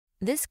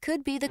This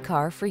could be the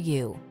car for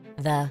you.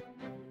 The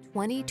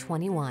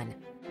 2021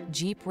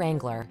 Jeep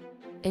Wrangler.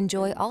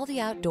 Enjoy all the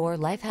outdoor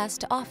life has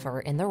to offer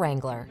in the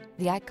Wrangler,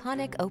 the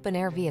iconic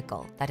open-air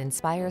vehicle that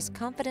inspires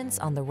confidence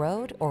on the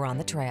road or on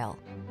the trail.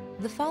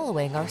 The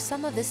following are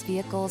some of this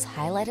vehicle's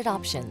highlighted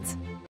options: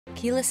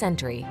 keyless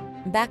entry,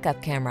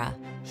 backup camera,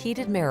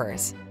 heated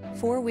mirrors,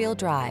 four-wheel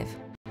drive,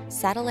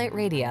 satellite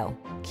radio,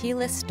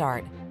 keyless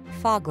start,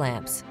 fog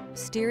lamps,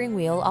 steering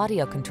wheel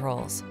audio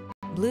controls,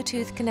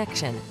 Bluetooth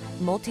connection,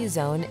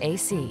 multi-zone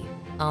AC.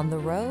 On the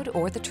road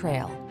or the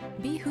trail,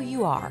 be who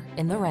you are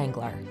in the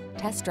Wrangler.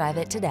 Test drive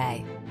it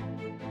today.